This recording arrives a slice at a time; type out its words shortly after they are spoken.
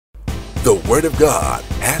The Word of God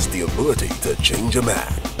has the ability to change a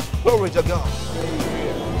man. Glory to God.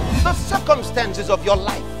 The circumstances of your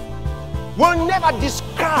life will never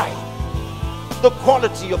describe the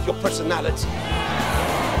quality of your personality.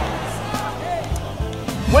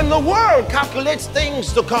 When the world calculates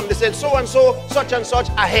things to come, they said so and so, such and such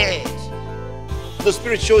ahead. The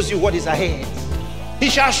Spirit shows you what is ahead.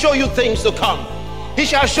 He shall show you things to come. He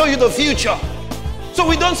shall show you the future. So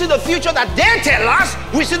we don't see the future that they tell us,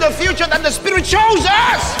 we see the future that the Spirit shows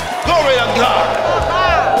us. Glory to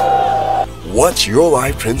God. Watch your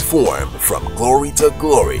life transform from glory to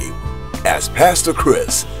glory as Pastor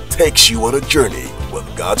Chris takes you on a journey with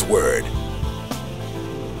God's Word.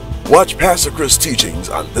 Watch Pastor Chris' teachings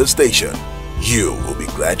on this station. You will be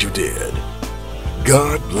glad you did.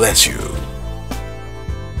 God bless you.